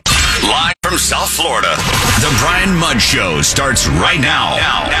Live from South Florida, the Brian Mudd Show starts right now.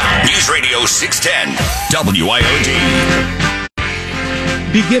 News Radio 610, WIOD.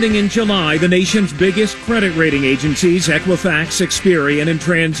 Beginning in July, the nation's biggest credit rating agencies, Equifax, Experian, and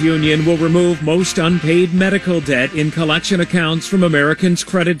TransUnion, will remove most unpaid medical debt in collection accounts from Americans'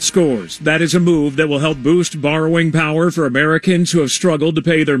 credit scores. That is a move that will help boost borrowing power for Americans who have struggled to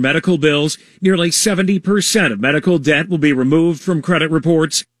pay their medical bills. Nearly 70% of medical debt will be removed from credit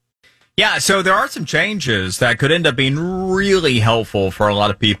reports. Yeah, so there are some changes that could end up being really helpful for a lot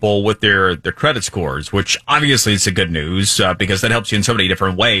of people with their credit scores, which obviously is a good news because that helps you in so many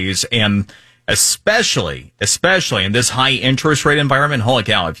different ways. And especially in this high interest rate environment, holy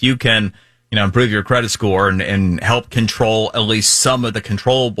cow, if you can, improve your credit score and help control at least some of the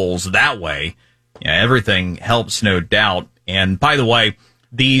controllables that way, everything helps, no doubt. And by the way,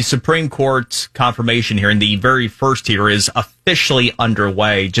 the Supreme Court's confirmation here in the very first tier is officially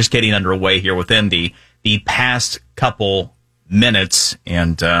underway, just getting underway here within the past couple minutes.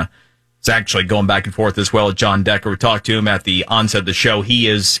 And it's actually going back and forth as well with John Decker. We talked to him at the onset of the show. He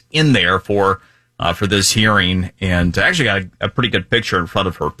is in there for this hearing and actually got a pretty good picture in front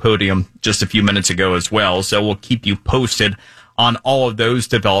of her podium just a few minutes ago as well. So we'll keep you posted on all of those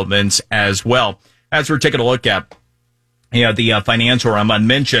developments as well. As we're taking a look at the financial realm, I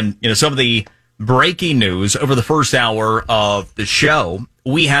mentioned, some of the breaking news over the first hour of the show.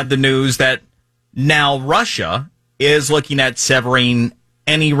 We had the news that now Russia is looking at severing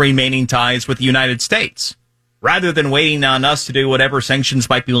any remaining ties with the United States. Rather than waiting on us to do whatever sanctions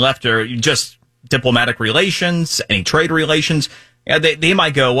might be left or just diplomatic relations, any trade relations, they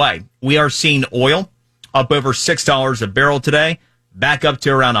might go away. We are seeing oil up over $6 a barrel today. Back up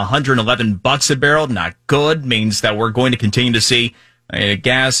to around $111 a barrel. Not good. Means that we're going to continue to see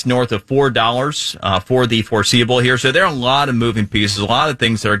gas north of $4 for the foreseeable here. So there are a lot of moving pieces, a lot of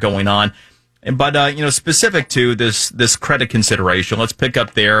things that are going on. But specific to this credit consideration, let's pick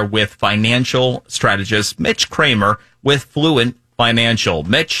up there with financial strategist Mitch Kramer with Fluent Financial.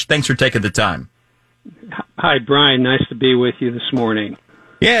 Mitch, thanks for taking the time. Hi, Brian. Nice to be with you this morning.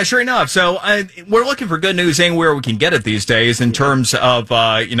 Yeah, sure enough. So we're looking for good news anywhere we can get it these days in terms of,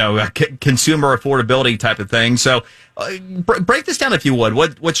 consumer affordability type of thing. So break this down, if you would.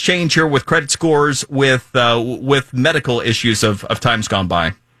 What's changed here with credit scores, with medical issues of times gone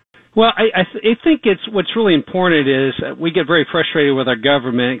by? Well, I think what's really important is we get very frustrated with our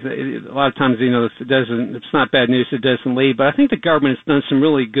government. A lot of times, it's not bad news, it doesn't lead. But I think the government has done some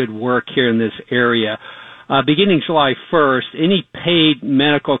really good work here in this area. Beginning July 1st, any paid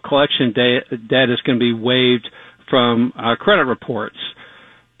medical collection debt is going to be waived from credit reports.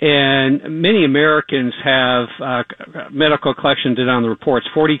 And many Americans have medical collection debt on the reports,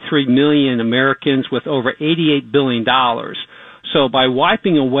 43 million Americans with over $88 billion. So by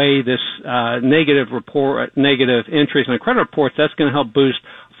wiping away this negative entries in the credit reports, that's going to help boost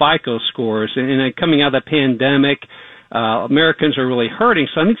FICO scores. And coming out of the pandemic, Americans are really hurting.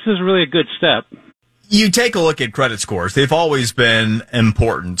 So I think this is really a good step. You take a look at credit scores. They've always been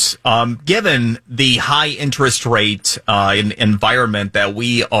important. Given the high interest rate environment that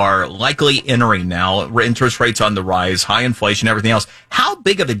we are likely entering now, interest rates on the rise, high inflation, everything else, how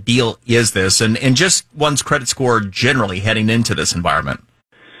big of a deal is this? And just one's credit score generally heading into this environment?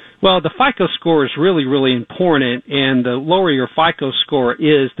 Well, the FICO score is really, really important. And the lower your FICO score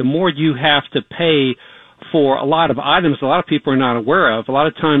is, the more you have to pay for a lot of items a lot of people are not aware of. A lot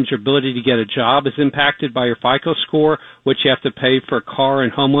of times your ability to get a job is impacted by your FICO score, which you have to pay for car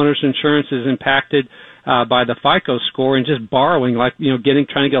and homeowners insurance is impacted by the FICO score, and just borrowing, like, trying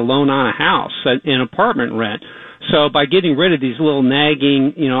to get a loan on a house, an apartment rent. So by getting rid of these little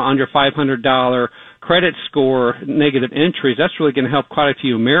nagging, under $500 credit score negative entries, that's really going to help quite a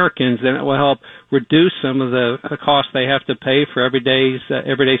few Americans, and it will help reduce some of the costs they have to pay for everyday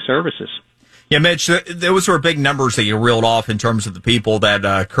services. Yeah, Mitch, those were big numbers that you reeled off in terms of the people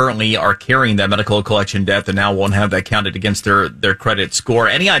that currently are carrying that medical collection debt and now won't have that counted against their credit score.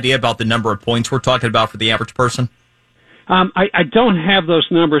 Any idea about the number of points we're talking about for the average person? I don't have those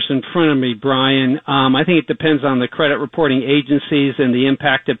numbers in front of me, Brian. I think it depends on the credit reporting agencies and the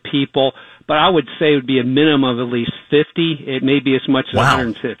impact of people, but I would say it would be a minimum of at least 50. It may be as much as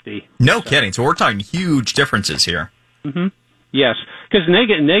 150. No kidding. So we're talking huge differences here. Mm-hmm. Yes, because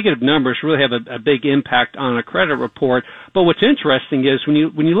negative numbers really have a big impact on a credit report. But what's interesting is when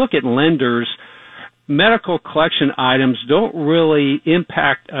you look at lenders, medical collection items don't really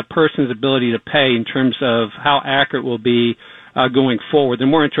impact a person's ability to pay in terms of how accurate will be going forward. They're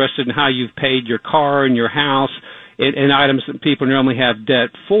more interested in how you've paid your car and your house and items that people normally have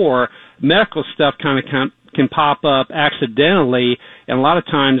debt for. Medical stuff kind of can pop up accidentally, and a lot of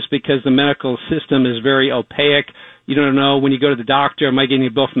times because the medical system is very opaque, you don't know when you go to the doctor, am I getting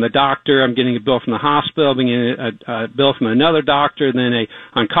a bill from the doctor? I'm getting a bill from the hospital. I'm getting a bill from another doctor, then a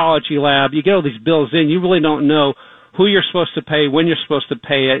oncology lab. You get all these bills in. You really don't know who you're supposed to pay, when you're supposed to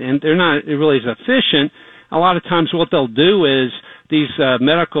pay it, and they're not really as efficient. A lot of times what they'll do is these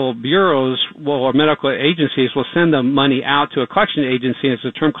medical bureaus or medical agencies will send the money out to a collection agency. It's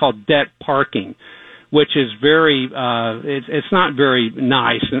a term called debt parking, which is very, it's not very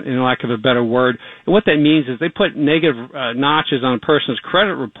nice, in lack of a better word. And what that means is they put negative notches on a person's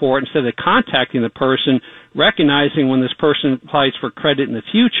credit report instead of contacting the person, recognizing when this person applies for credit in the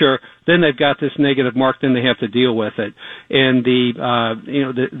future, then they've got this negative mark, then they have to deal with it. And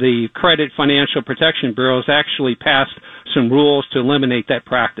the Credit Financial Protection Bureau has actually passed some rules to eliminate that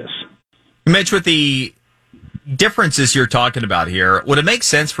practice. Mitch, with the differences you're talking about here, would it make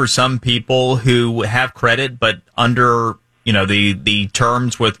sense for some people who have credit but under the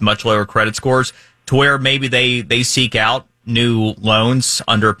terms with much lower credit scores to where maybe they seek out new loans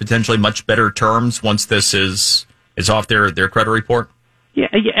under potentially much better terms once this is off their credit report? Yeah,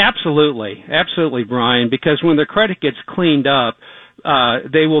 absolutely, Brian, because when their credit gets cleaned up,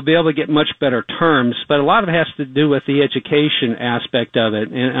 they will be able to get much better terms, but a lot of it has to do with the education aspect of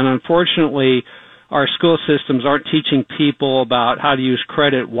it, and unfortunately our school systems aren't teaching people about how to use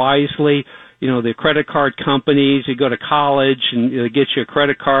credit wisely. The credit card companies, you go to college and they get you a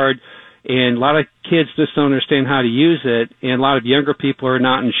credit card, and a lot of kids just don't understand how to use it, and a lot of younger people are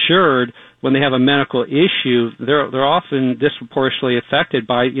not insured. When they have a medical issue, they're often disproportionately affected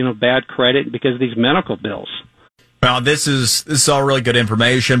by, bad credit because of these medical bills. Well, this is all really good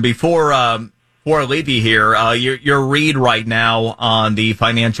information. Before I leave you here, your read right now on the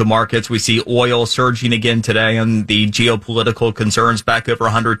financial markets. We see oil surging again today, and the geopolitical concerns back over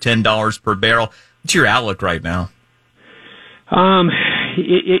 $110 per barrel. What's your outlook right now?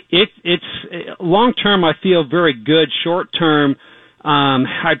 It's long term. I feel very good. Short term,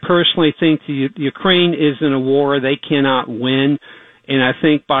 I personally think the Ukraine is in a war they cannot win. And I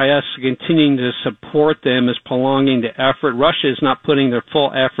think by us continuing to support them is prolonging the effort. Russia is not putting their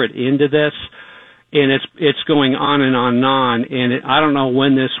full effort into this, and it's going on and on and on. And I don't know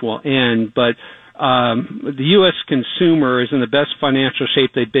when this will end, but the U.S. consumer is in the best financial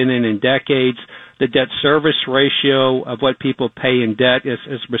shape they've been in decades. The debt service ratio of what people pay in debt as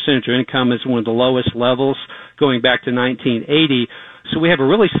a percentage of income is one of the lowest levels going back to 1980. So we have a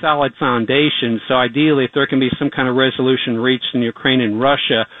really solid foundation. So ideally, if there can be some kind of resolution reached in Ukraine and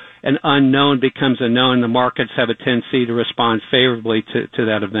Russia, an unknown becomes a known. The markets have a tendency to respond favorably to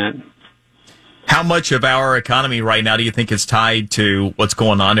that event. How much of our economy right now do you think is tied to what's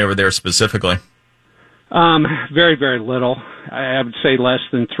going on over there specifically? Very, very little. I would say less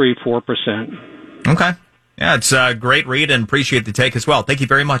than 3-4%. Okay. Yeah, it's a great read and appreciate the take as well. Thank you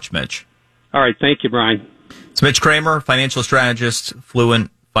very much, Mitch. All right. Thank you, Brian. It's Mitch Kramer, financial strategist,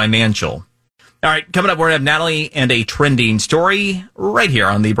 Fluent Financial. All right, coming up, we're going to have Natalie and a trending story right here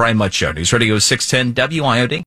on the Brian Mudd Show. News Radio 610 WIOD.